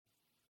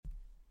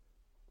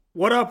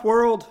What up,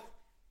 world?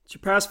 It's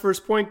your past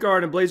first point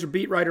guard and Blazer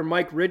beat writer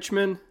Mike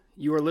Richman.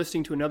 You are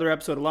listening to another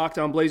episode of Locked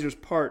On Blazers,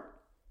 part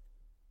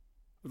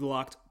of the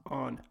Locked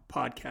On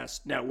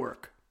Podcast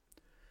Network.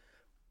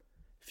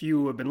 If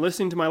you have been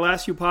listening to my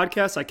last few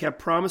podcasts, I kept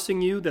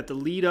promising you that the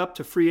lead up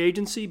to free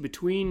agency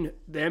between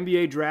the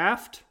NBA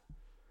draft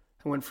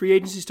and when free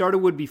agency started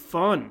would be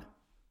fun.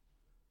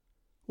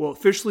 Well, it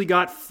officially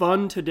got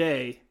fun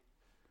today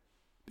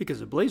because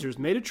the Blazers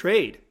made a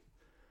trade.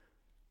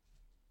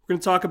 We're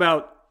going to talk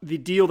about the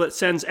deal that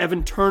sends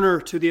Evan Turner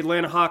to the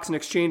Atlanta Hawks in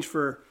exchange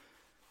for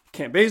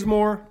Kent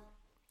Bazemore.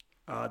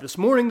 This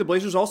morning, the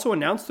Blazers also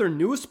announced their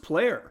newest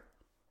player.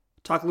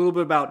 Talk a little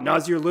bit about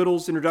Nasir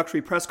Little's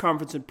introductory press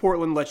conference in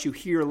Portland, let you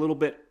hear a little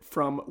bit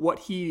from what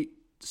he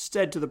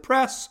said to the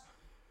press.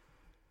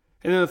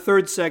 And in the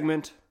third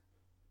segment,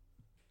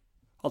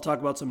 I'll talk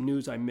about some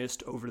news I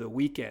missed over the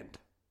weekend.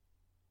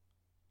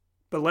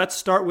 But let's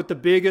start with the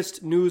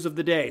biggest news of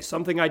the day,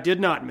 something I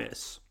did not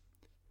miss.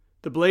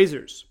 The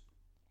Blazers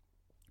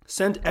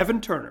sent Evan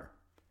Turner,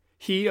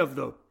 he of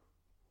the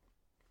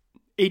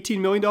 $18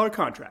 million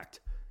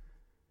contract,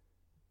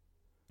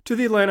 to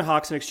the Atlanta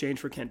Hawks in exchange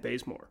for Kent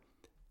Bazemore.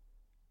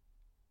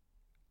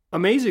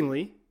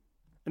 Amazingly,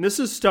 and this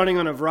is stunning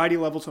on a variety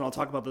of levels, and I'll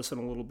talk about this in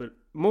a little bit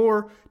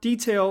more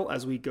detail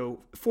as we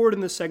go forward in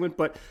this segment,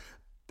 but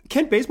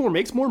Kent Bazemore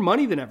makes more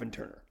money than Evan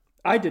Turner.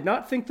 I did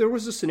not think there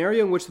was a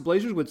scenario in which the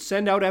Blazers would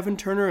send out Evan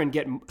Turner and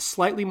get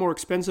slightly more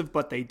expensive,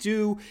 but they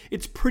do.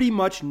 It's pretty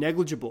much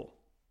negligible.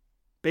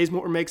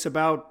 Bazemore makes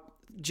about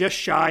just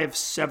shy of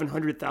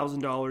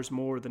 $700,000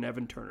 more than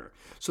Evan Turner.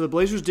 So the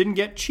Blazers didn't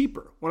get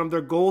cheaper. One of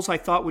their goals I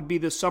thought would be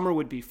this summer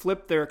would be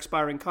flip their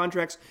expiring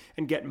contracts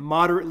and get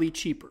moderately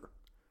cheaper.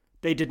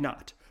 They did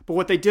not. But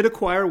what they did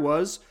acquire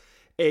was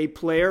a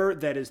player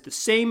that is the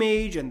same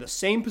age and the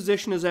same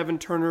position as Evan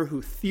Turner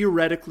who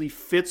theoretically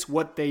fits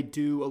what they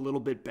do a little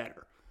bit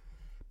better.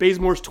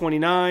 Bazemore's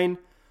 29.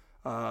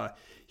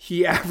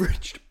 He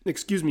averaged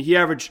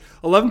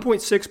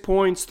 11.6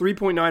 points,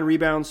 3.9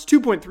 rebounds,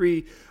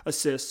 2.3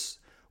 assists,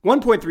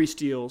 1.3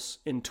 steals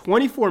in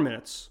 24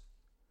 minutes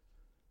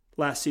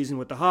last season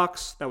with the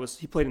Hawks.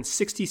 He played in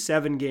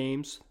 67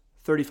 games,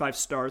 35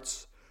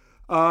 starts.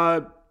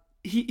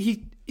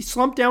 He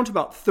slumped down to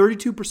about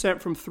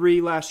 32% from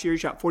three last year. He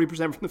shot 40%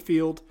 from the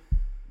field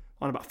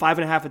on about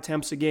 5.5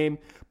 attempts a game.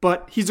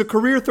 But he's a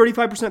career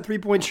 35%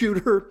 three-point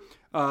shooter.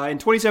 In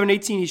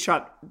 27-18, he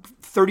shot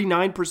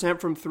 39%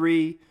 from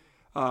three.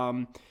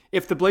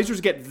 If the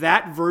Blazers get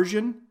that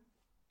version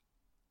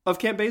of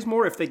Kent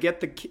Bazemore, if they get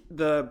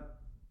the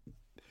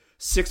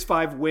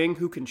 6'5" wing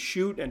who can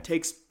shoot and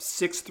takes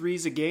 6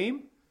 threes a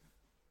game,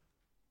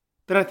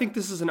 then I think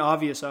this is an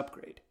obvious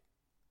upgrade.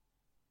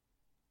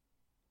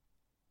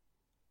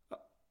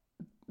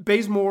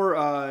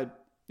 Bazemore,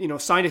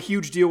 signed a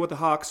huge deal with the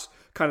Hawks,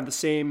 kind of the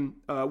same,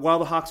 while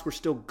the Hawks were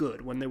still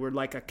good, when they were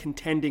like a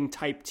contending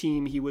type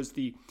team. He was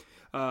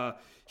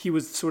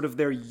sort of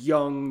their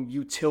young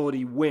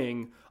utility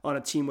wing on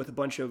a team with a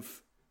bunch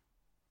of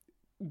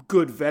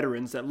good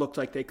veterans that looked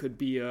like they could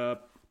be a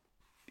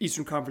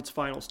Eastern Conference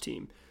Finals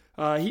team.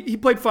 He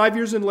played 5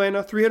 years in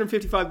Atlanta,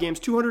 355 games,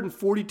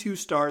 242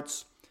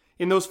 starts.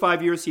 In those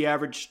 5 years, he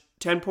averaged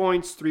 10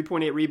 points,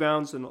 3.8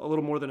 rebounds, and a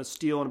little more than a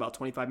steal in about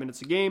 25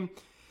 minutes a game.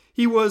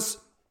 He was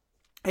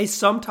a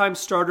sometimes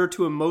starter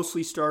to a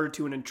mostly starter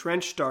to an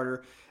entrenched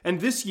starter.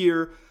 And this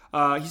year,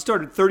 he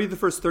started 30 of the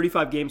first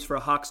 35 games for a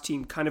Hawks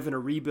team kind of in a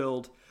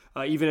rebuild.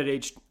 Even at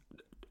age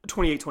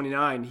 28,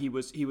 29, he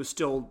was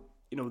still,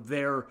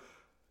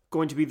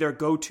 going to be their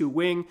go-to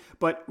wing.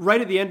 But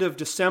right at the end of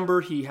December,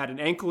 he had an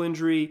ankle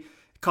injury,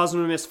 caused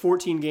him to miss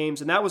 14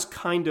 games. And that was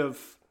kind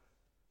of...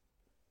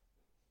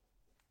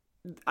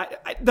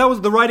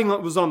 the writing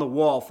was on the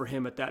wall for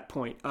him at that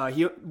point.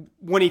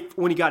 When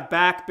he got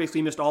back, basically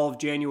he missed all of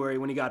January.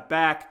 When he got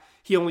back,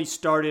 he only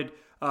started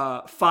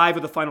 5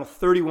 of the final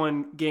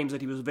 31 games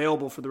that he was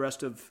available for the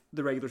rest of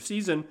the regular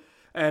season,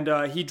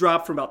 and he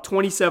dropped from about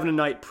 27 a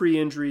night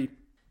pre-injury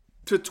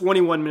to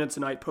 21 minutes a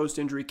night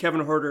post-injury.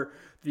 Kevin Huerter,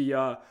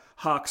 the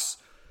Hawks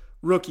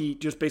rookie,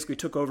 just basically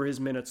took over his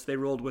minutes. They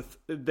rolled with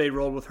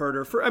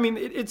Huerter.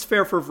 It's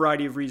fair for a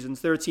variety of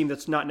reasons. They're a team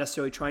that's not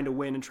necessarily trying to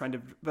win and trying to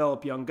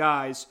develop young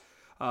guys.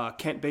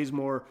 Kent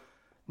Bazemore,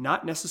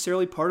 not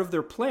necessarily part of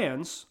their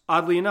plans.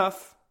 Oddly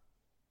enough,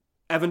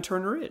 Evan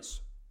Turner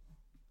is.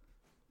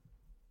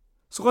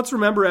 So let's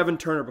remember Evan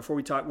Turner before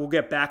we talk. We'll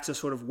get back to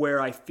sort of where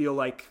I feel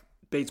like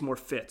Bazemore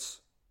fits.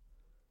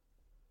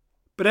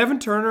 But Evan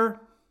Turner,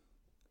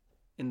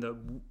 in the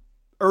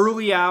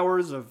early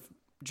hours of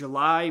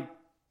July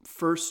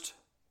 1st,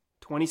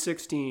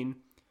 2016,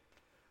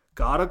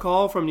 got a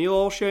call from Neil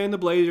Olshey and the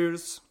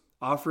Blazers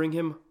offering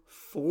him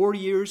 4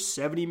 years,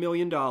 $70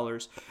 million.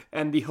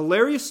 And the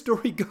hilarious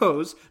story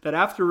goes that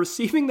after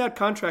receiving that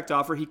contract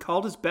offer, he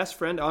called his best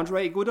friend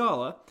Andre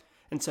Iguodala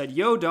and said,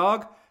 "Yo,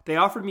 dog, they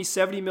offered me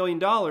 $70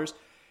 million.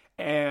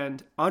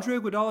 And Andre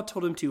Iguodala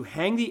told him to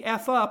hang the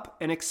F up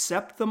and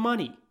accept the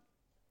money.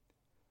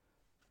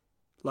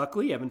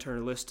 Luckily, Evan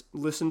Turner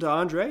listened to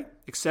Andre,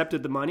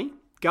 accepted the money,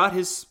 got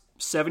his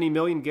 $70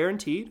 million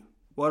guaranteed.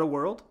 What a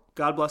world.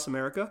 God bless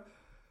America.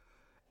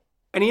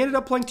 And he ended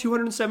up playing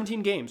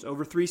 217 games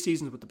over 3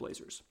 seasons with the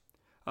Blazers.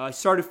 He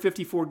started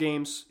 54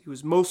 games. He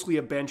was mostly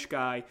a bench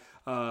guy.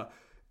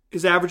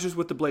 His averages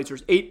with the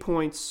Blazers, 8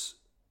 points,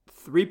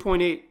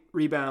 3.8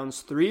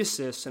 rebounds, 3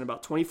 assists, and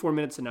about 24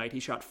 minutes a night. He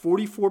shot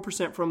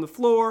 44% from the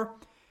floor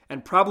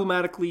and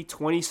problematically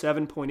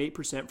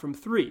 27.8% from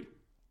 3.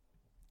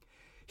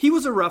 He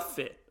was a rough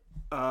fit.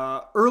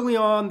 Early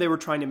on, they were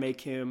trying to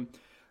make him,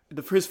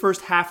 for his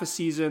first half a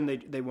season,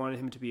 they wanted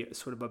him to be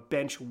sort of a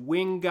bench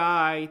wing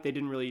guy. They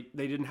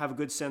didn't have a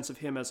good sense of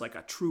him as like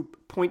a true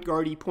point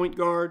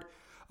guard.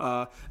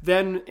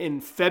 Then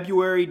in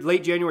February,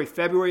 late January,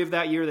 February of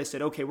that year, they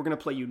said, okay, we're going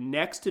to play you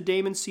next to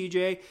Dame and CJ.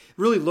 It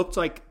really looked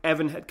like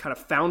Evan had kind of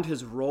found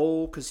his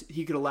role because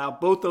he could allow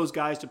both those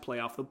guys to play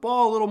off the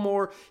ball a little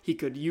more. He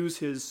could use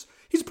he's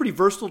a pretty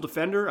versatile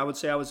defender. I would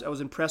say I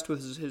was impressed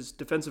with his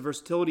defensive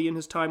versatility in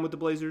his time with the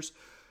Blazers.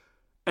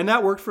 And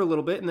that worked for a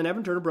little bit, and then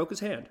Evan Turner broke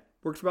his hand.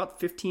 Worked for about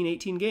 15,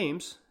 18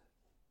 games.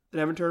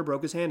 Then Evan Turner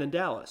broke his hand in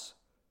Dallas.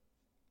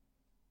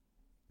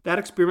 That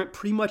experiment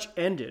pretty much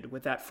ended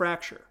with that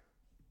fracture.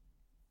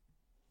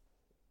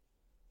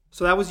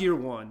 So that was year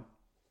 1.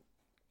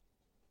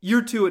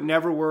 Year 2, it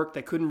never worked.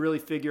 They couldn't really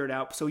figure it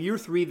out. So year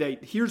 3,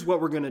 here's what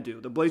we're going to do.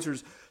 The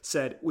Blazers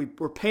said,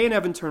 we're paying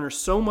Evan Turner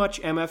so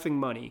much MFing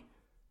money.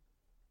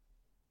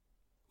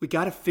 We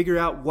got to figure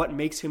out what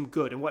makes him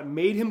good. And what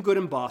made him good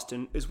in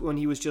Boston is when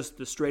he was just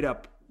the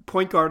straight-up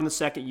point guard in the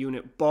second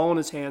unit, ball in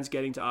his hands,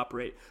 getting to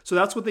operate. So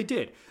that's what they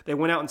did. They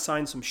went out and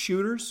signed some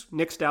shooters,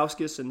 Nick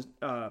Stauskas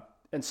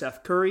and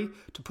Seth Curry,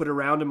 to put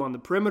around him on the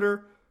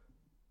perimeter.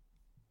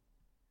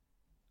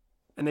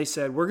 And they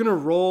said, we're going to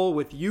roll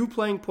with you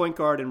playing point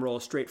guard and roll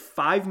a straight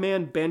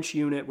 5-man bench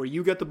unit where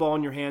you get the ball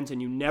in your hands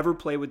and you never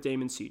play with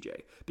Dame and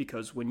CJ.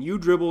 Because when you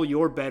dribble,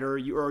 you're better.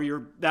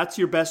 That's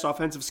your best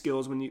offensive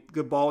skills, when you get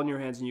the ball in your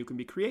hands and you can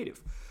be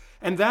creative.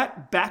 And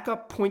that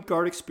backup point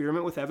guard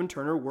experiment with Evan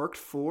Turner worked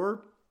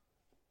for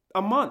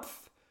a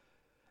month.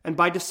 And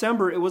by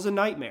December, it was a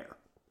nightmare.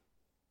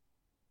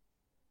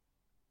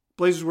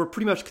 Blazers were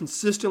pretty much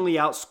consistently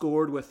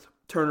outscored with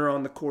Turner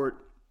on the court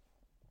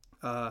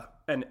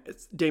and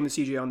Dame and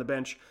CJ on the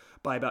bench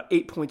by about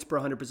 8 points per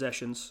 100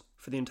 possessions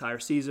for the entire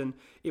season.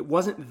 It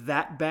wasn't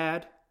that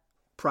bad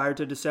prior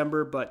to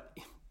December, but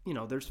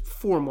there's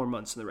 4 more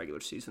months in the regular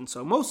season,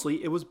 so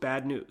mostly it was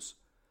bad news.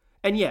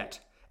 And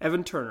yet,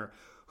 Evan Turner,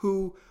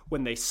 who,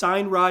 when they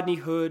signed Rodney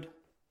Hood,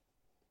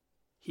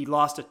 he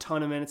lost a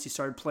ton of minutes. He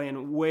started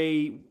playing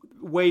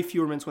way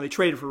fewer minutes when they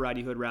traded for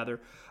Rodney Hood,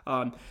 rather.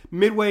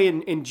 Midway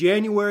in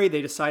January,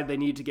 they decided they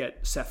needed to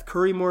get Seth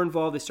Curry more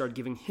involved. They started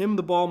giving him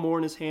the ball more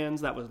in his hands.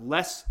 That was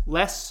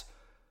less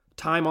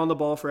time on the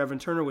ball for Evan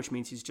Turner, which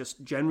means he's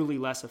just generally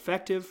less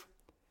effective.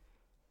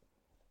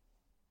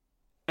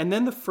 And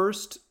then the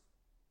first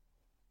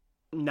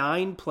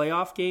 10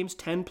 playoff games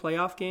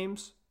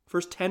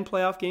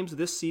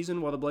this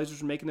season while the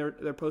Blazers were making their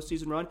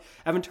postseason run,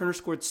 Evan Turner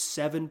scored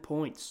 7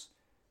 points.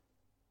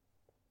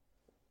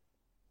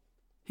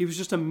 He was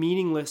just a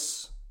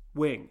meaningless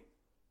wing.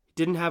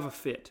 Didn't have a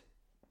fit.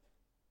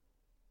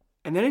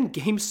 And then in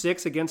Game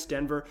 6 against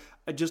Denver,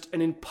 just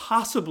an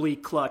impossibly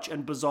clutch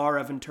and bizarre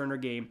Evan Turner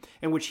game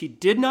in which he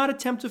did not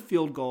attempt a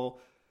field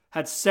goal,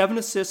 had 7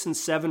 assists and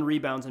 7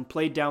 rebounds, and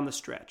played down the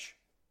stretch.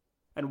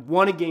 And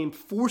won a game,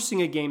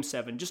 forcing a Game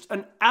 7. Just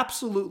an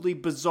absolutely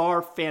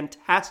bizarre,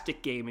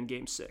 fantastic game in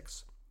Game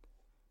 6.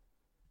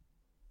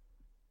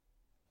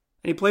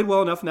 And he played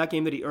well enough in that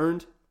game that he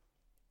earned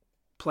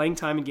playing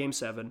time in Game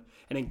 7.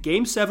 And in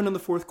Game 7 in the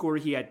fourth quarter,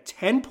 he had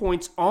 10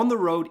 points on the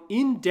road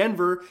in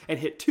Denver and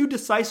hit 2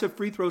 decisive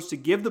free throws to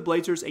give the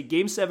Blazers a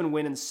Game 7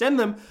 win and send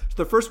them to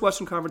the first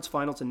Western Conference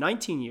Finals in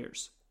 19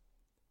 years.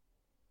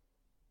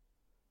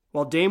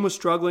 While Damian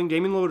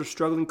Lillard was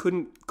struggling,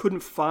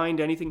 couldn't find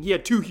anything. He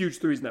had 2 huge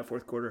threes in that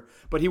fourth quarter,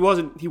 but he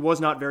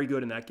was not very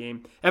good in that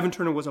game. Evan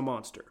Turner was a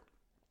monster.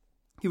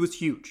 He was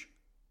huge.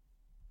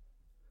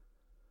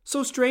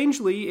 So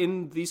strangely,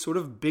 in these sort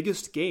of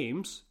biggest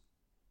games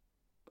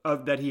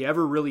that he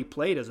ever really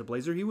played as a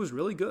Blazer, he was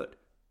really good.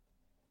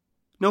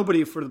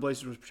 Nobody for the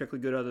Blazers was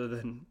particularly good other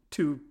than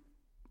 2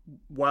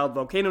 wild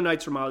volcano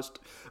nights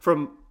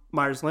from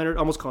Myers Leonard.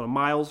 Almost called him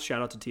Miles.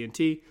 Shout out to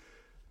TNT.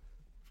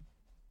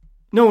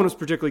 No one was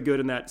particularly good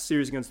in that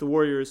series against the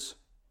Warriors.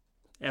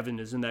 Evan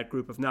is in that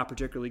group of not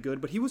particularly good,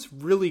 but he was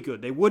really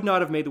good. They would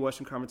not have made the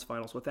Western Conference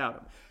Finals without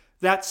him.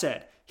 That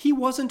said, he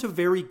wasn't a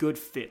very good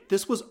fit.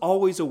 This was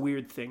always a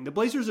weird thing. The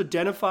Blazers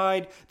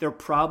identified their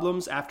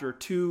problems after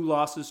 2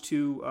 losses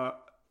to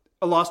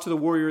a loss to the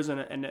Warriors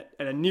and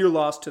a near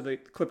loss to the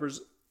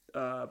Clippers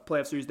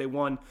playoff series they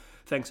won,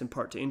 thanks in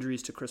part to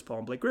injuries to Chris Paul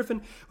and Blake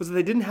Griffin, was that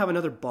they didn't have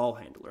another ball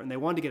handler, and they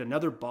wanted to get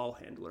another ball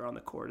handler on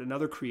the court,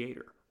 another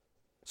creator.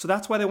 So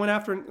that's why they went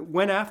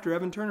after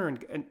Evan Turner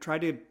and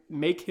tried to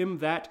make him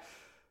that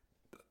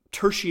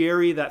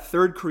tertiary, that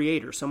third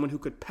creator, someone who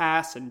could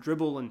pass and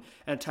dribble and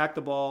attack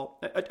the ball,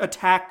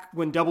 attack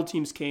when double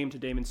teams came to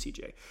Dame and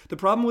CJ. The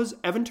problem was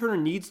Evan Turner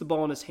needs the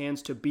ball in his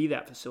hands to be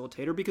that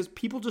facilitator because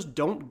people just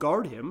don't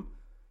guard him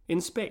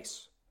in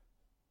space.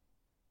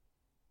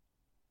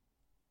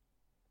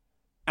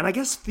 And I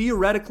guess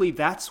theoretically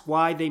that's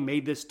why they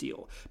made this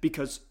deal,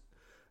 because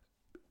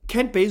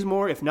Kent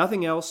Bazemore, if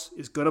nothing else,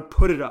 is going to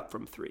put it up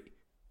from three.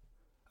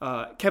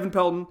 Kevin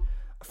Pelton,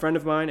 a friend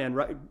of mine and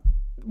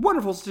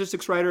wonderful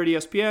statistics writer at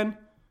ESPN,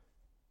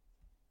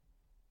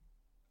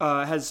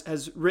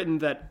 has written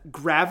that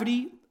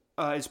gravity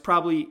is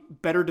probably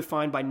better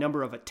defined by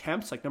number of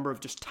attempts, like number of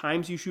just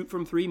times you shoot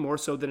from three, more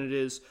so than it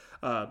is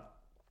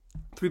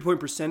three-point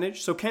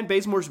percentage. So Kent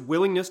Bazemore's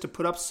willingness to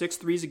put up 6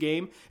 threes a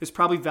game is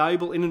probably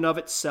valuable in and of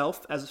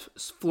itself as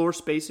floor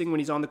spacing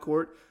when he's on the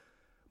court,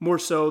 more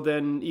so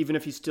than even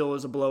if he still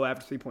is a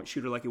below-average three-point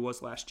shooter like he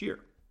was last year.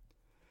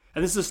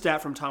 And this is a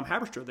stat from Tom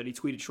Haberstroh that he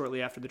tweeted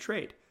shortly after the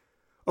trade.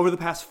 Over the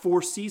past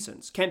 4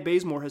 seasons, Kent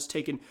Bazemore has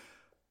taken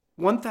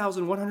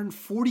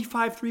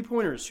 1,145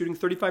 three-pointers, shooting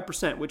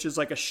 35%, which is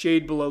like a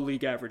shade below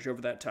league average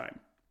over that time.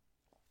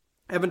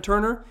 Evan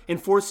Turner, in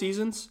 4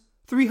 seasons,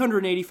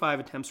 385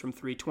 attempts from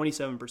three,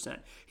 27%.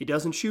 He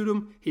doesn't shoot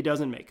them, he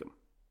doesn't make them.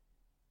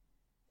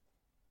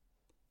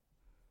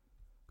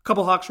 A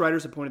couple Hawks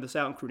writers have pointed this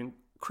out, including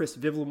Chris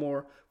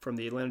Vivlamore from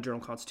the Atlanta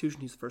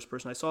Journal-Constitution. He's the first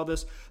person I saw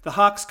this. The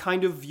Hawks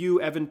kind of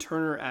view Evan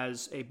Turner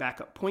as a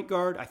backup point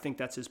guard. I think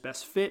that's his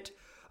best fit.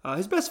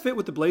 His best fit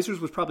with the Blazers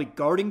was probably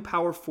guarding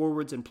power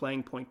forwards and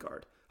playing point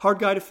guard. Hard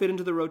guy to fit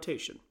into the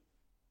rotation.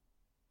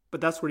 But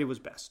that's where he was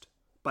best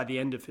by the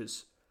end of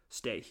his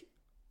stay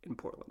in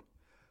Portland.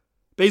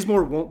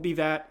 Bazemore won't be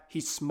that.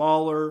 He's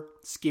smaller,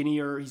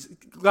 skinnier. He's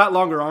got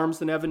longer arms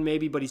than Evan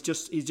maybe, but he's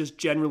just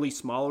generally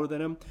smaller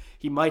than him.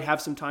 He might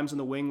have some times in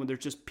the wing when there's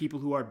just people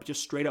who are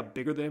just straight up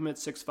bigger than him at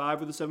 6'5"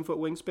 with a 7-foot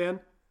wingspan.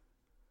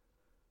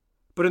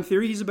 But in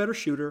theory, he's a better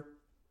shooter.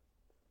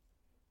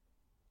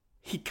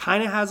 He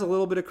kind of has a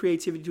little bit of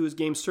creativity to his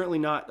game, certainly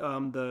not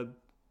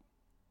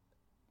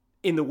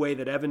in the way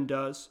that Evan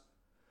does.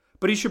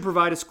 But he should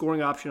provide a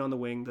scoring option on the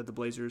wing that the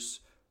Blazers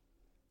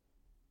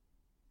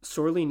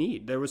sorely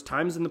need. There was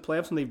times in the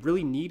playoffs when they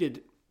really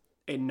needed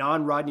a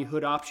non-Rodney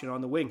Hood option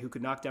on the wing who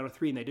could knock down a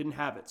three, and they didn't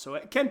have it. So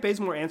Kent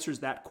Bazemore answers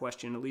that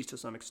question, at least to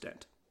some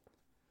extent.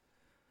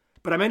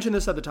 But I mentioned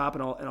this at the top,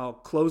 and I'll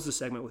close the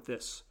segment with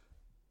this.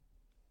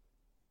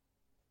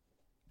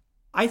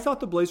 I thought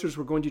the Blazers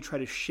were going to try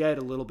to shed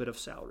a little bit of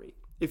salary.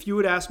 If you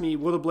would ask me,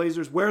 where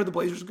are the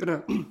Blazers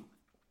going to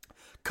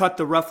cut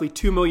the roughly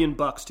 $2 million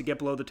to get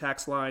below the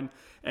tax line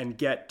and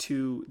get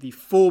to the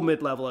full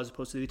mid-level as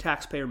opposed to the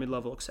taxpayer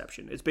mid-level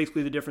exception. It's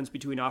basically the difference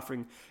between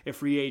offering a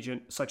free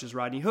agent such as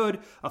Rodney Hood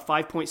a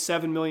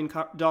 $5.7 million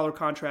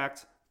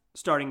contract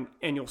starting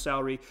annual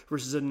salary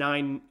versus a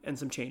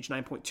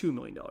 $9.2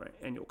 million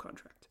annual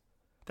contract.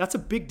 That's a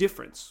big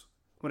difference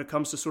when it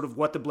comes to sort of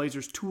what the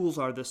Blazers' tools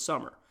are this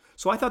summer.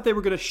 So I thought they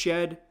were going to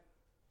shed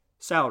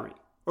salary,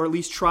 or at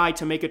least try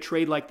to make a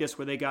trade like this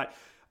where they got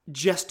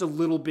just a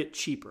little bit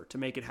cheaper to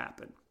make it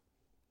happen.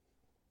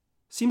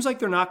 Seems like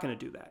they're not going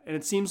to do that. And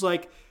it seems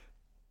like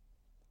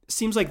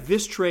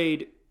this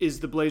trade is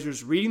the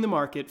Blazers reading the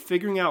market,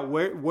 figuring out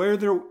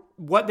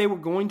what they were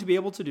going to be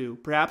able to do.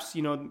 Perhaps,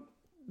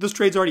 this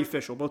trade's already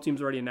official. Both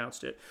teams already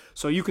announced it.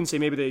 So you can say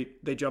maybe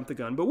they jumped the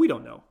gun, but we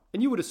don't know.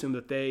 And you would assume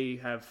that they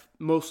have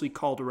mostly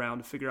called around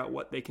to figure out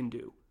what they can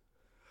do.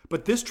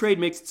 But this trade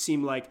makes it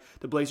seem like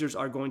the Blazers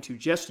are going to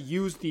just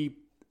use the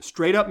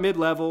straight up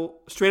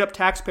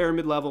taxpayer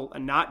mid-level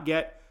and not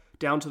get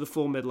down to the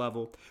full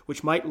mid-level,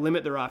 which might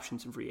limit their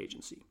options in free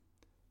agency.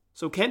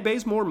 So Kent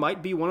Bazemore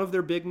might be one of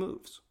their big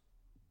moves.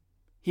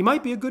 He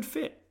might be a good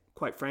fit,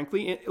 quite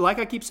frankly. Like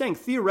I keep saying,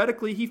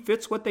 theoretically, he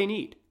fits what they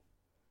need.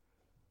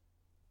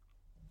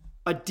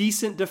 A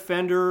decent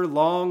defender,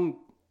 can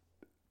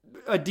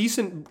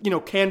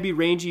be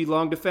rangy,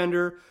 long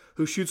defender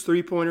who shoots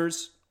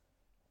three-pointers,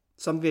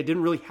 something they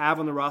didn't really have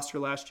on the roster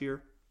last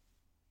year.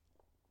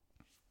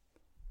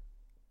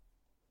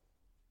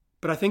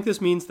 But I think this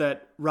means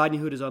that Rodney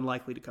Hood is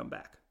unlikely to come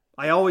back.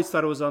 I always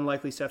thought it was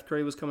unlikely Seth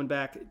Curry was coming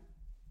back.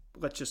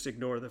 Let's just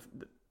ignore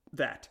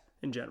that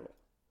in general.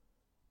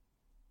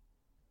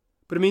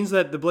 But it means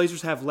that the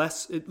Blazers have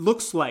less, it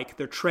looks like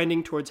they're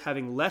trending towards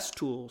having less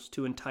tools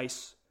to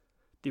entice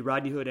the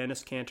Rodney Hood,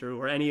 Enes Kanter,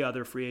 or any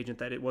other free agent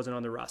that it wasn't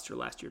on the roster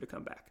last year to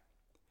come back.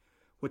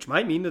 Which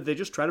might mean that they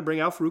just try to bring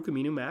Al-Farouq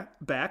Aminu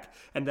back,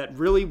 and that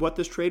really what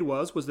this trade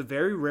was the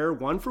very rare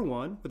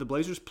 1-for-1 where the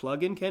Blazers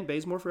plug in Kent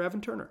Bazemore for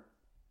Evan Turner.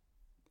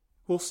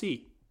 We'll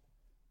see.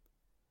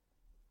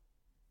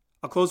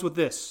 I'll close with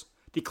this.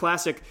 The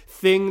classic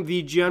thing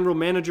the general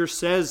manager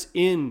says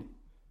in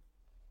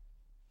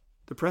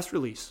the press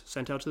release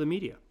sent out to the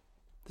media.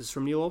 This is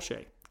from Neil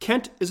Olshey.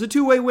 Kent is a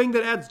two-way wing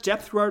that adds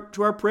depth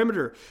to our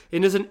perimeter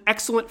and is an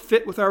excellent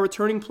fit with our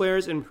returning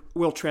players and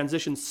will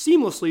transition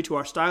seamlessly to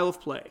our style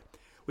of play.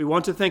 We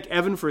want to thank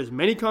Evan for his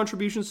many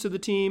contributions to the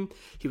team.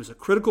 He was a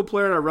critical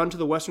player in our run to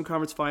the Western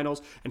Conference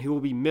Finals, and he will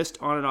be missed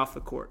on and off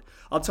the court.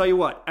 I'll tell you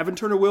what, Evan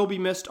Turner will be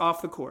missed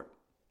off the court.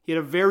 He had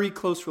a very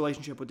close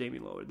relationship with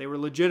Damian Lillard. They were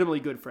legitimately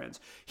good friends.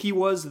 He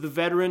was the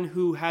veteran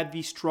who had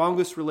the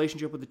strongest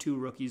relationship with the two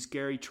rookies,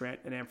 Gary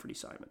Trent and Anthony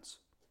Simons.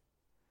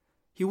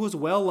 He was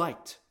well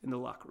liked in the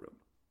locker room.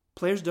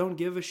 Players don't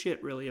give a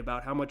shit, really,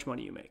 about how much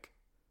money you make.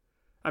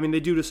 I mean, they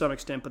do to some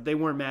extent, but they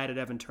weren't mad at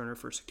Evan Turner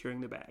for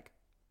securing the bag.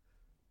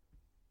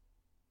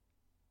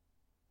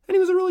 And it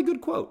was a really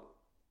good quote.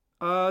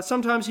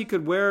 Sometimes he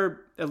could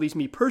wear, at least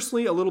me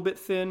personally, a little bit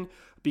thin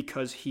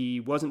because he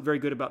wasn't very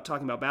good about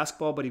talking about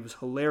basketball, but he was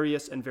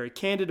hilarious and very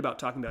candid about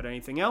talking about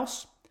anything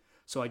else.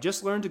 So I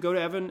just learned to go to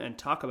Evan and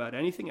talk about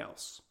anything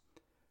else.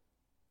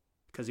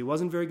 Because he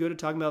wasn't very good at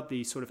talking about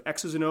the sort of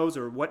X's and O's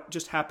or what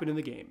just happened in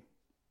the game.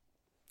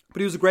 But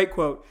he was a great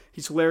quote.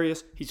 He's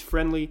hilarious. He's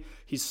friendly.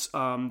 He's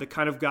the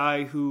kind of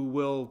guy who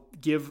will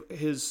give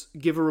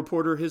a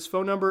reporter his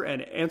phone number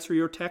and answer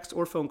your text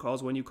or phone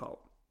calls when you call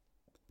him.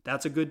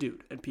 That's a good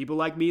dude. And people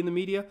like me in the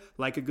media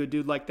like a good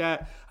dude like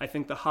that. I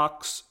think the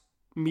Hawks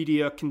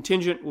media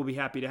contingent will be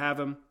happy to have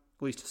him,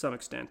 at least to some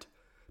extent,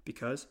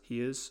 because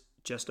he is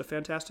just a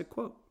fantastic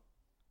quote.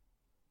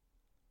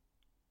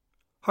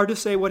 Hard to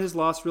say what his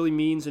loss really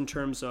means in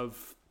terms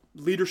of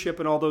leadership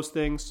and all those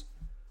things.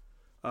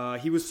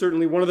 He was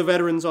certainly one of the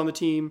veterans on the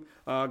team,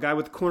 a guy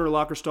with the corner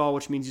locker stall,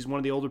 which means he's one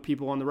of the older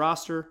people on the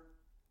roster.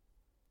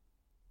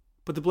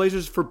 But the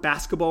Blazers, for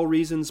basketball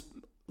reasons,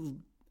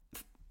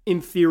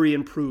 in theory,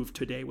 improved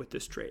today with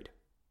this trade.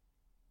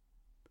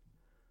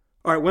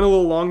 All right, went a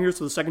little long here,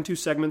 so the second two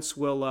segments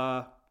we'll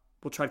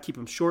try to keep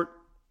them short.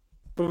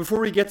 But before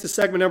we get to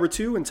segment number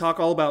 2 and talk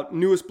all about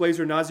newest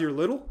Blazer Nasir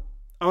Little,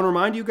 I want to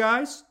remind you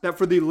guys that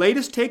for the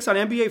latest takes on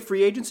NBA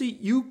free agency,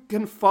 you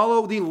can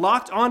follow the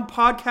Locked On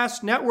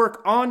Podcast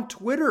Network on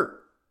Twitter.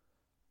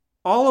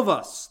 All of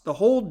us, the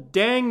whole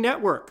dang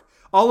network,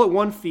 all at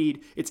one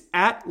feed. It's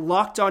at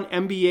Locked On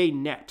NBA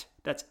Net.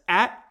 That's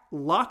at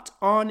Locked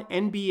On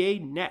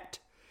NBA Net.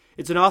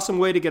 It's an awesome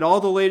way to get all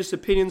the latest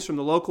opinions from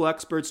the local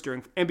experts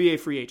during NBA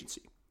free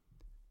agency.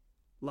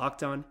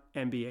 Locked On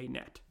NBA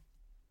Net.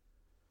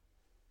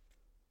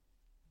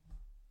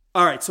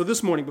 All right, so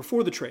this morning,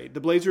 before the trade, the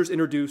Blazers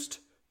introduced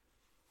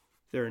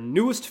their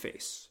newest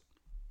face.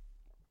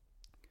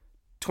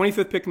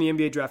 25th pick in the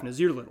NBA draft,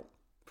 Nasir Little,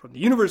 from the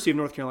University of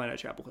North Carolina at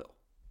Chapel Hill.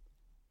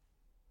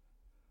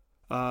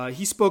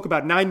 He spoke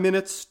about 9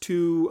 minutes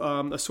to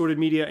Assorted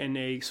Media in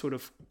a sort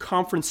of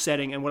conference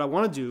setting, and what I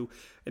want to do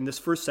in this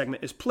first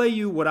segment is play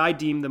you what I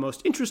deem the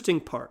most interesting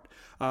part.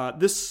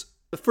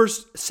 The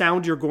first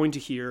sound you're going to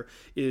hear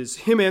is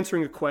him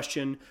answering a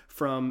question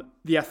from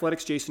The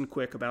Athletic's Jason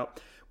Quick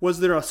about, was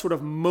there a sort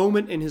of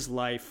moment in his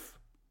life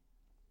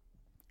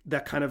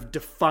that kind of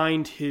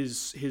defined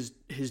his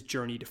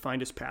journey,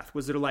 defined his path?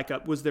 Was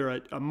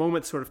there a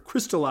moment sort of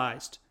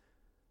crystallized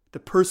the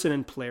person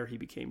and player he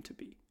became to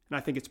be? And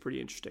I think it's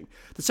pretty interesting.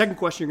 The second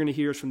question you're going to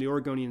hear is from the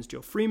Oregonian's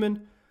Joe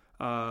Freeman.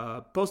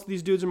 Both of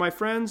these dudes are my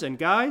friends. And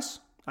guys,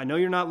 I know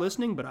you're not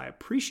listening, but I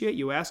appreciate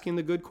you asking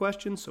the good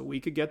questions so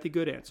we could get the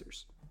good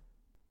answers.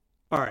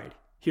 All right,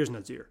 here's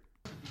Nasir.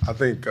 I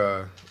think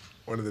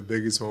one of the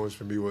biggest moments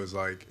for me was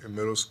like in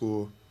middle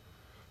school.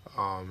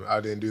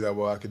 I didn't do that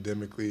well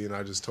academically, and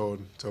I just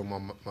told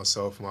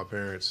myself and my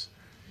parents,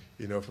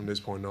 from this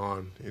point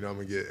on, I'm going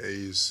to get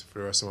A's for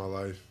the rest of my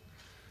life.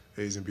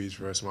 A's and B's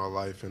for the rest of my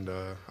life. And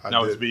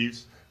it's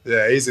B's?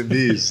 Yeah, A's and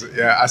B's.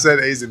 Yeah, I said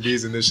A's and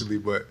B's initially,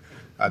 but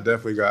I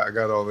definitely got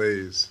all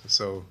A's.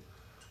 So,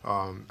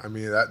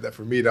 that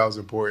for me, that was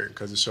important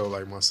because it showed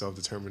like my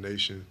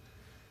self-determination.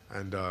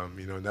 And,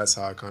 and that's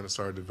how I kind of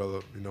started to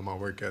develop, my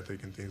work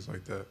ethic and things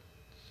like that.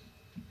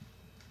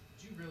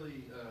 Did you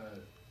really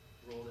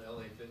roll to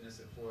LA Fitness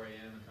at 4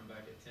 a.m. and come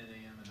back at 10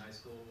 a.m. in high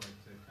school?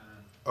 Like to kind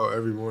of... Oh,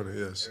 every morning,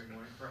 yes. Every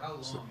morning? For how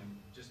long? And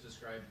just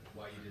describe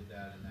why you did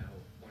that and that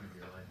whole point of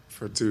your life.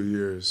 For 2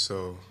 years.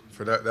 So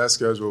for that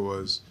schedule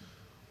was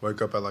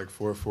wake up at like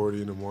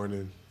 4:40 in the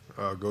morning,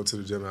 go to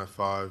the gym at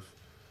 5,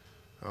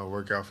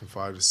 work out from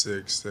 5 to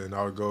 6. Then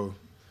I would go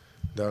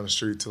down the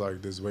street to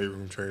like this weight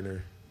room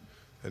trainer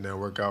and then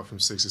work out from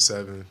 6 to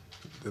 7.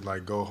 Then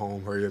like go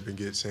home, hurry up and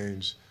get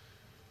changed,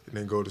 and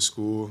then go to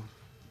school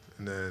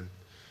and then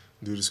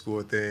do the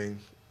school thing,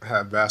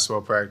 have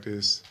basketball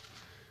practice.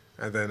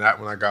 And then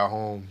when I got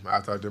home,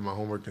 after I did my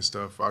homework and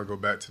stuff, I'd go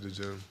back to the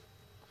gym.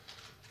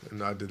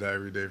 And I did that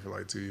every day for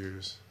like 2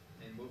 years.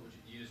 And what would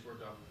you just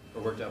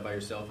worked out by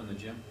yourself in the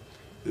gym?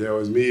 Yeah, it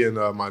was me and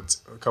a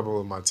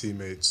couple of my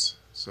teammates.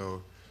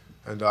 So,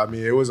 and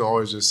it wasn't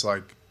always just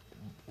like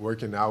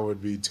working out.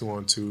 Would be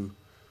 2-on-2,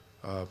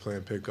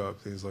 playing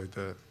pickup, things like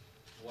that.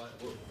 What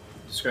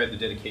describe the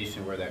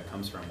dedication, where that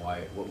comes from.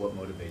 Why? What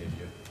motivated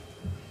you?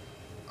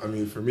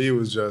 For me, it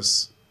was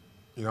just,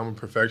 I'm a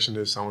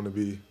perfectionist. I want to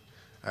be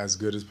as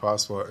good as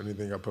possible at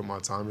anything I put my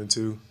time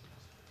into.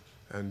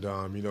 And,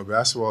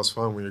 basketball is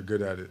fun when you're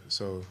good at it.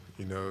 So,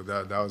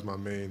 that was my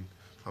main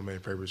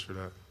purpose for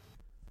that.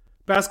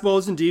 Basketball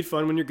is indeed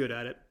fun when you're good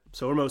at it.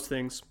 So are most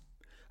things.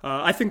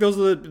 I think those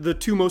are the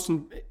two most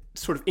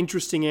sort of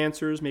interesting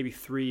answers, maybe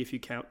 3 if you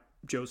count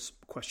Joe's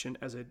question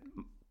as a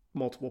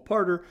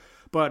multiple-parter.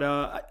 But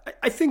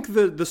I think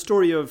the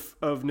story of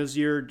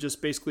Nasir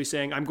just basically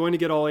saying, I'm going to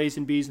get all A's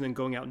and B's and then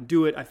going out and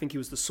do it. I think he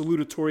was the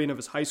salutatorian of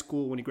his high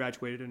school when he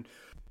graduated.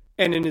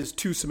 And in his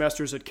 2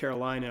 semesters at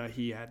Carolina,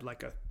 he had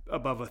like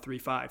above a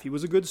 3.5. He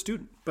was a good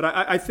student. But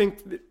I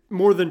think that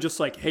more than just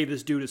like, hey,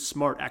 this dude is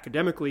smart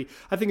academically,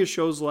 I think it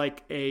shows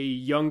like a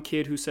young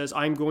kid who says,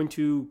 I'm going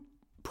to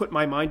put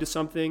my mind to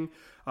something.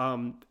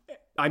 I'm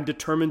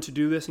determined to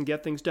do this and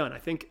get things done. I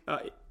think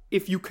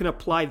if you can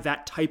apply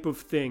that type of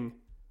thing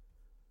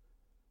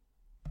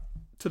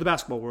to the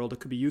basketball world, it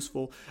could be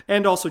useful.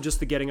 And also just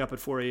the getting up at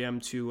 4 a.m.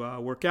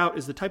 to work out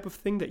is the type of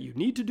thing that you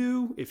need to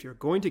do if you're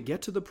going to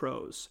get to the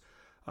pros.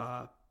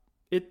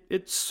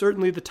 It's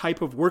certainly the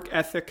type of work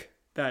ethic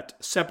that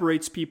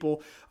separates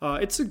people.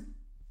 It's a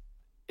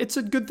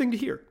good thing to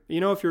hear. You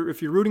know, if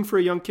you're rooting for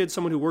a young kid,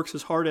 someone who works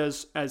as hard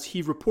as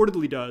he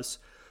reportedly does,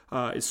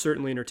 is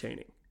certainly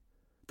entertaining.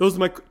 Those are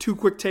my 2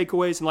 quick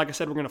takeaways, and like I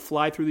said, we're going to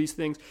fly through these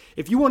things.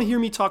 If you want to hear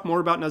me talk more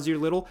about Nassir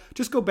Little,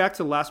 just go back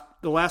to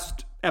the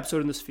last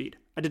episode in this feed.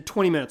 I did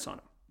 20 minutes on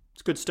him.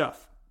 It's good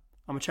stuff.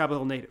 I'm a Chapel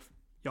Hill native.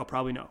 Y'all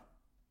probably know.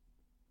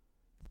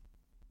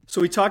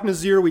 So we talked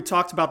Nassir, we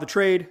talked about the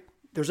trade.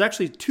 There's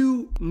actually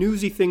 2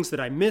 newsy things that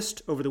I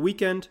missed over the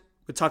weekend.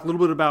 We talked a little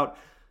bit about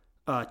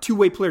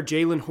two-way player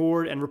Jalen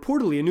Horde and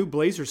reportedly a new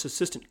Blazers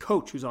assistant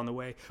coach who's on the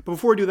way. But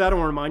before we do that, I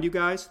want to remind you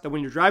guys that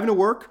when you're driving to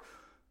work,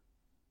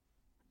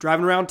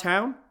 driving around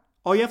town,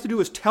 all you have to do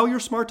is tell your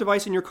smart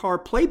device in your car,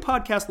 play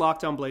podcast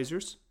Locked On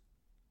Blazers,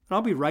 and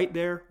I'll be right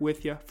there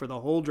with you for the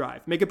whole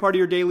drive. Make it part of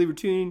your daily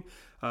routine,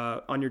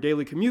 on your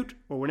daily commute,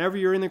 or whenever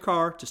you're in the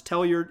car, just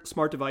tell your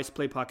smart device,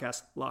 play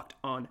podcast Locked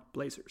On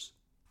Blazers.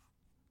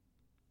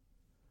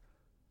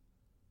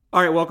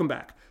 All right, welcome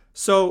back.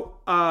 So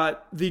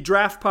the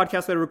draft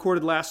podcast that I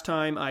recorded last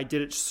time, I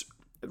did it,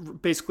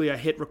 basically I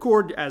hit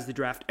record as the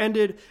draft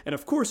ended, and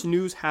of course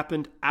news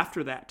happened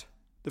after that.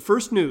 The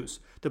first news,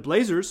 the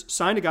Blazers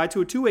signed a guy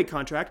to a 2-way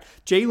contract,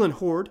 Jalen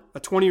Horde, a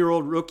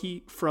 20-year-old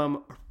rookie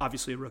from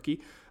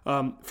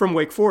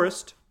Wake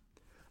Forest.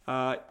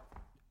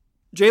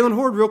 Jalen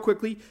Horde, real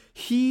quickly,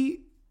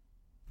 6'9",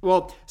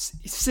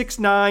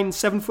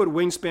 7-foot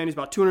wingspan. He's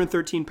about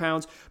 213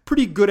 pounds.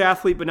 Pretty good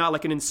athlete, but not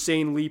like an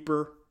insane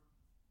leaper.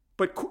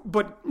 But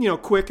you know,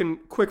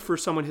 quick for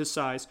someone his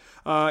size.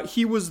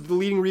 He was the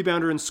leading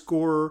rebounder and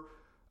scorer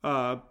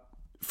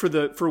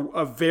for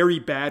a very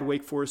bad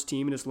Wake Forest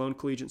team in his lone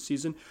collegiate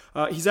season.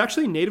 He's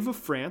actually a native of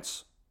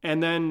France,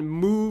 and then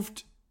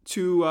moved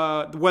to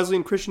the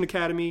Wesleyan Christian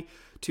Academy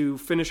to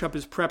finish up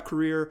his prep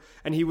career.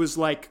 And he was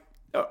like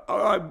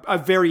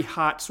a very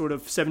hot sort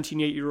of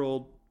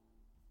 17-18-year-old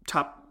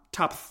top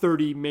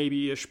 30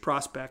 maybe-ish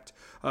prospect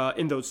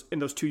in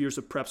those 2 years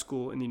of prep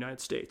school in the United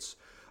States.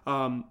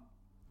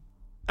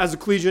 As a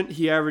collegiate,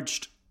 he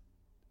averaged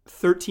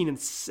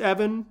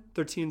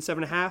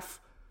 13.5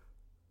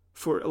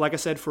 for, like I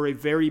said, for a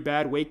very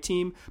bad Wake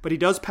team. But he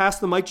does pass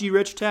the Mike G.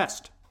 Rich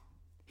test.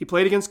 He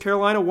played against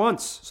Carolina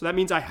once, so that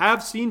means I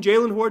have seen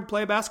Jalen Horde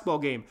play a basketball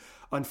game.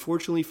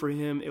 Unfortunately for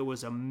him, it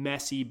was a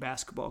messy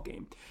basketball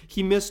game.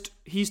 He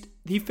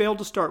failed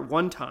to start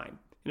one time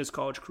in his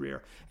college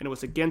career, and it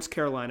was against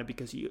Carolina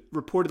because he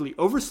reportedly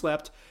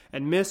overslept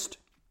and missed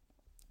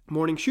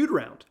morning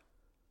shoot-around.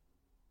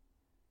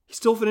 He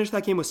still finished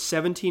that game with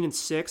 17 and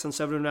 6 on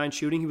 7 of 9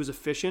 shooting. He was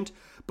efficient,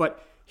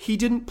 but he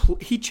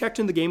checked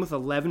in the game with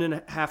 11 and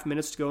a half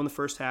minutes to go in the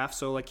first half.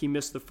 So like he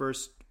missed the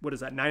first,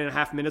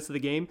 9.5 minutes of the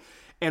game.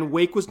 And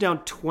Wake was down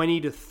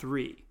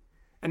 20-3.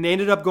 And they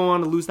ended up going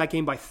on to lose that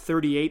game by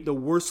 38, the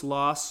worst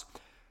loss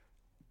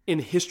in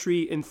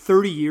history in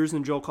 30 years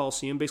in the Joel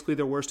Coliseum, basically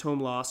their worst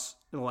home loss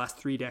in the last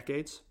 3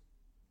 decades.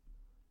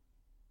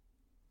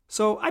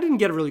 So I didn't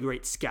get a really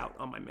great scout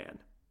on my man.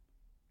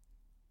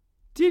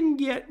 Didn't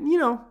get,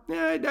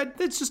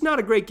 it's just not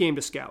a great game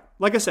to scout.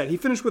 Like I said, he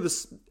finished with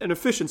an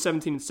efficient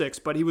 17 and 6,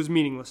 but he was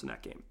meaningless in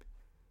that game.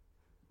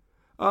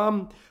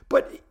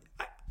 But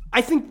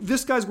I think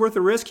this guy's worth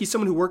a risk. He's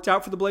someone who worked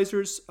out for the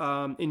Blazers.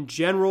 In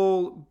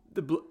general,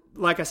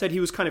 like I said,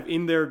 he was kind of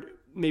in their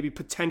maybe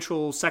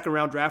potential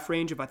second-round draft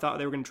range if I thought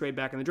they were going to trade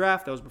back in the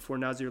draft. That was before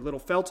Nassir Little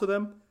fell to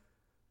them.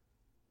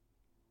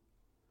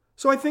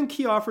 So I think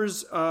he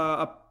offers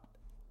a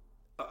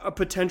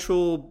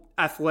potential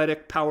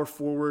athletic power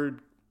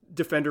forward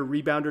defender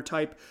rebounder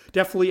type.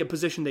 Definitely a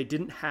position they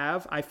didn't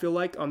have, I feel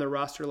like, on their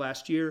roster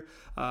last year.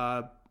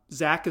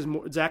 Zach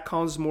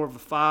Collins is more of a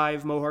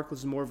 5. Mo Harkless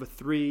is more of a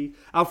 3.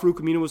 Al-Farouq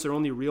Aminu was their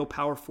only real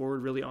power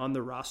forward really on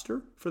the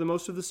roster for the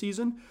most of the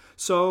season.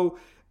 So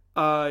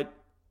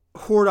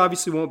Horde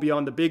obviously won't be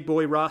on the big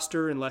boy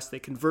roster unless they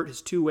convert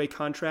his 2-way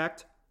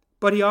contract.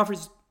 But he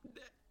offers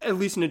at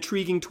least an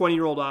intriguing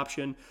 20-year-old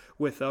option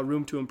with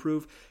room to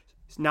improve.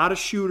 He's not a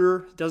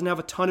shooter. Doesn't have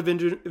a ton of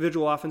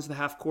individual offense in the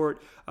half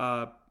court.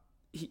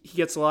 He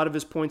gets a lot of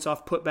his points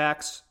off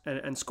putbacks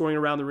and scoring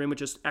around the rim with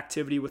just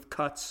activity with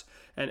cuts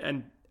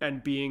and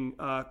being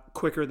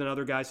quicker than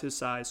other guys his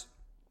size.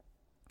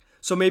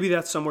 So maybe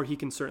that's somewhere he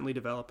can certainly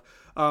develop.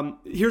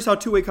 Here's how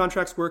 2-way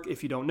contracts work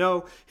if you don't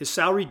know. His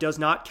salary does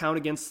not count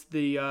against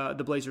the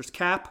Blazers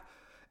cap,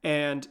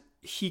 and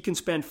he can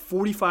spend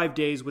 45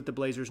 days with the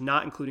Blazers,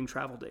 not including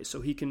travel days.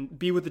 So he can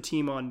be with the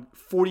team on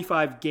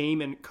 45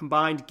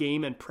 combined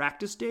game and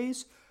practice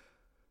days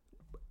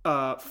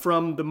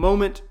from the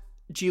moment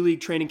G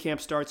League training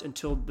camp starts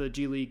until the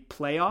G League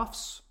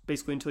playoffs,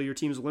 basically until your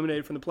team is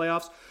eliminated from the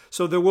playoffs.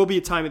 So there will be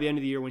a time at the end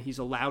of the year when he's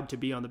allowed to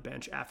be on the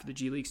bench after the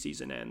G League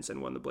season ends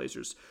and when the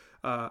Blazers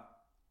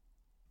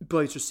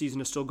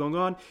season is still going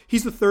on.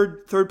 He's the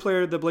third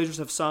player the Blazers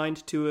have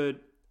signed to a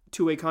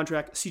two-way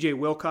contract. CJ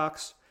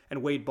Wilcox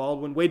and Wade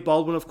Baldwin. Wade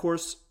Baldwin, of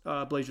course,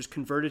 Blazers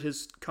converted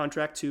his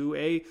contract to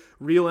a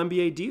real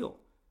NBA deal,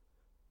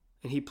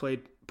 and he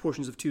played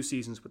portions of 2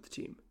 seasons with the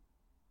team.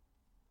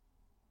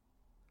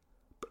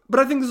 But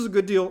I think this is a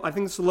good deal. I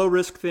think it's a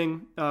low-risk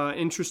thing.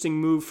 Interesting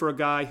move for a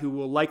guy who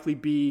will likely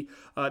be,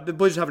 the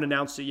Blazers haven't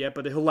announced it yet,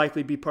 but he'll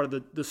likely be part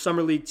of the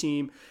Summer League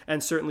team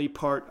and certainly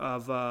part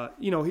of,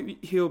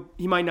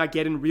 he might not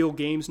get in real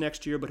games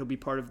next year, but he'll be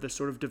part of the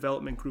sort of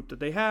development group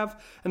that they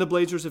have. And the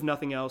Blazers, if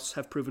nothing else,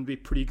 have proven to be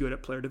pretty good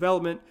at player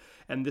development.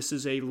 And this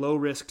is a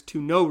low-risk to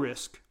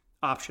no-risk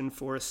option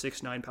for a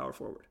 6'9" power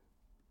forward.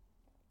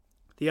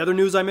 The other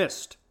news I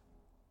missed.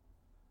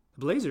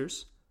 The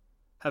Blazers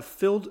have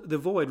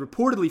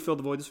reportedly filled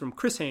the void. This is from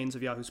Chris Haynes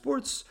of Yahoo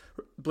Sports.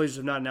 Blazers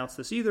have not announced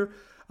this either.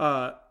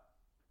 On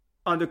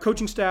the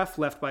coaching staff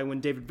left by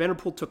when David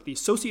Vanderpool took the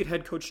associate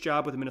head coach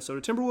job with the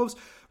Minnesota Timberwolves,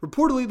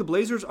 reportedly the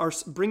Blazers are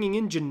bringing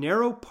in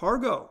Gennaro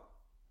Pargo,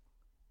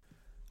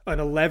 an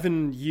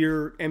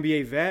 11-year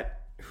NBA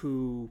vet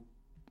who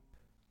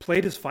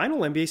played his final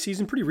NBA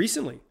season pretty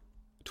recently,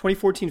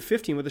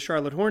 2014-15 with the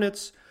Charlotte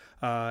Hornets.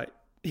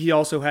 He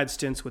also had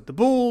stints with the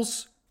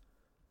Bulls,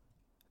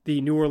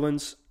 the New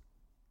Orleans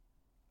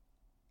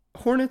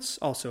Hornets,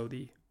 also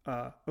the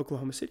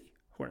Oklahoma City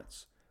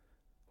Hornets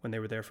when they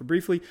were there for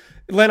briefly.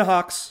 Atlanta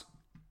Hawks,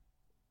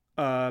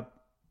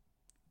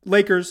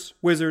 Lakers,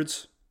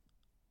 Wizards.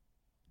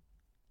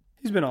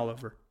 He's been all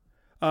over.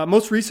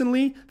 Most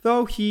recently,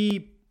 though,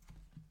 he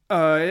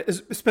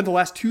has spent the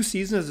last 2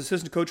 seasons as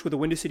assistant coach with the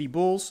Windy City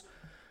Bulls.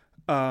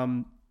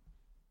 And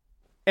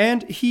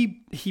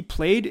he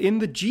played in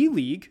the G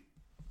League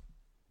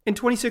in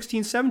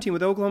 2016-17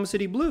 with Oklahoma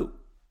City Blue.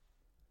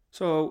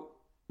 So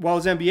while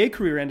his NBA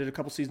career ended a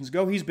couple seasons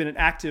ago, he's been an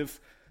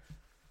active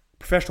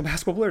professional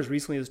basketball player as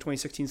recently as the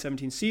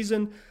 2016-17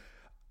 season.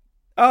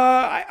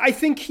 I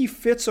think he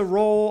fits a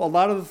role. A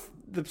lot of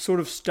the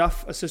sort of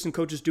stuff assistant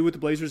coaches do with the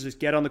Blazers is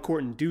get on the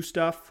court and do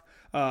stuff.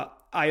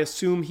 I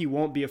assume he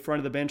won't be a front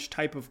of the bench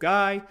type of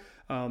guy.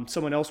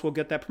 Someone else will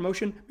get that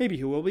promotion. Maybe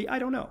he will be. I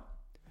don't know.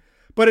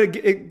 But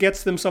it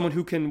gets them someone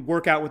who can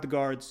work out with the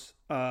guards,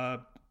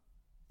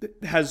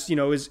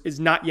 is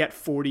not yet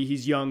 40.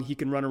 He's young. He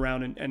can run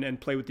around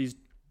and play with these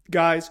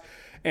guys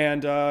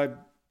and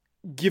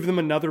give them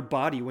another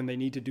body when they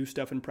need to do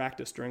stuff in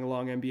practice during a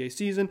long NBA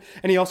season.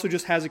 And he also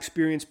just has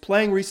experience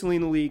playing recently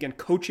in the league and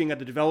coaching in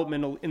the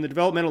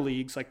developmental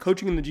leagues. Like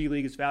coaching in the G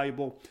League is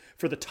valuable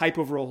for the type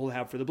of role he'll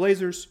have for the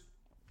Blazers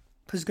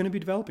because he's going to be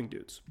developing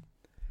dudes.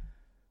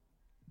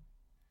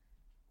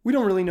 We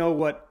don't really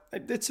know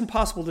it's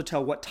impossible to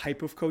tell what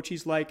type of coach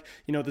he's like.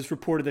 There's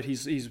reported that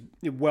he's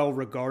well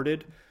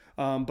regarded,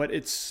 but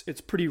it's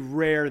pretty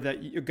rare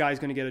that a guy's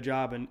going to get a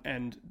job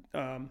and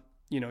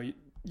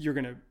you're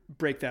going to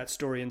break that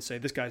story and say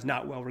this guy's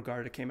not well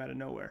regarded. It came out of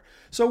nowhere.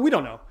 So we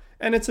don't know,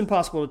 and it's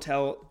impossible to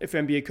tell if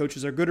NBA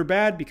coaches are good or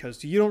bad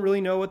because you don't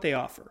really know what they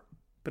offer.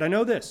 But I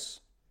know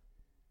this: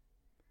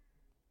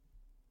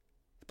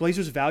 the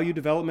Blazers value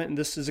development, and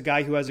this is a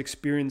guy who has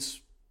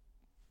experience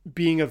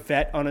being a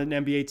vet on an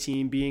NBA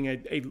team, being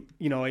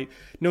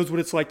knows what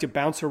it's like to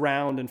bounce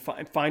around and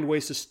find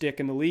ways to stick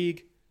in the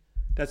league.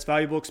 That's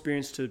valuable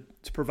experience to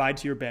provide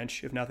to your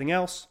bench, if nothing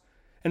else.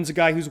 And it's a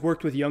guy who's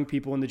worked with young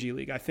people in the G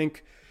League. I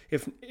think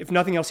if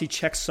nothing else, he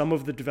checks some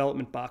of the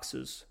development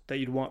boxes that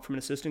you'd want from an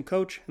assistant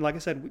coach. And like I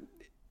said,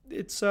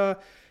 it's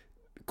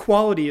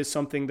quality is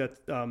something that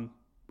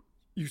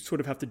you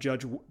sort of have to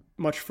judge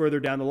much further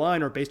down the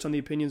line or based on the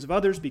opinions of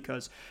others,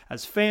 because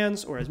as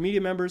fans or as media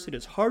members, it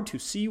is hard to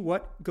see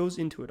what goes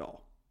into it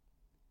all.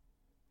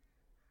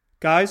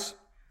 Guys,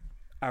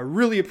 I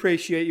really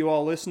appreciate you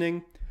all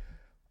listening.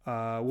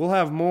 We'll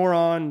have more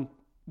on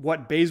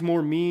what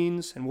Bazemore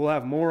means, and we'll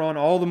have more on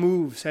all the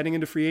moves heading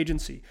into free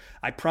agency.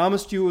 I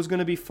promised you it was going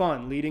to be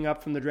fun leading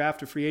up from the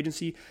draft to free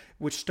agency,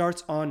 which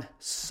starts on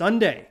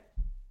Sunday.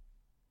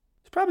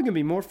 It's probably going to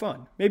be more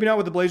fun. Maybe not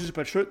with the Blazers,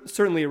 but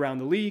certainly around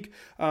the league.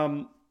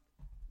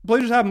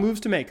 Blazers have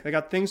moves to make. They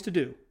got things to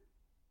do.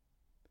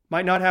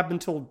 Might not happen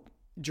until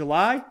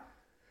July,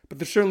 but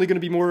there's certainly going to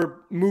be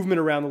more movement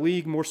around the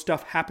league, more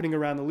stuff happening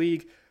around the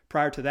league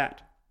prior to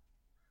that.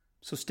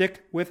 So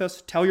stick with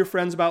us. Tell your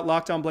friends about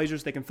Locked On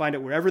Blazers. They can find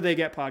it wherever they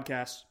get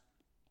podcasts.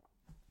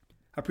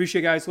 I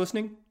appreciate you guys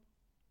listening.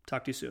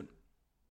 Talk to you soon.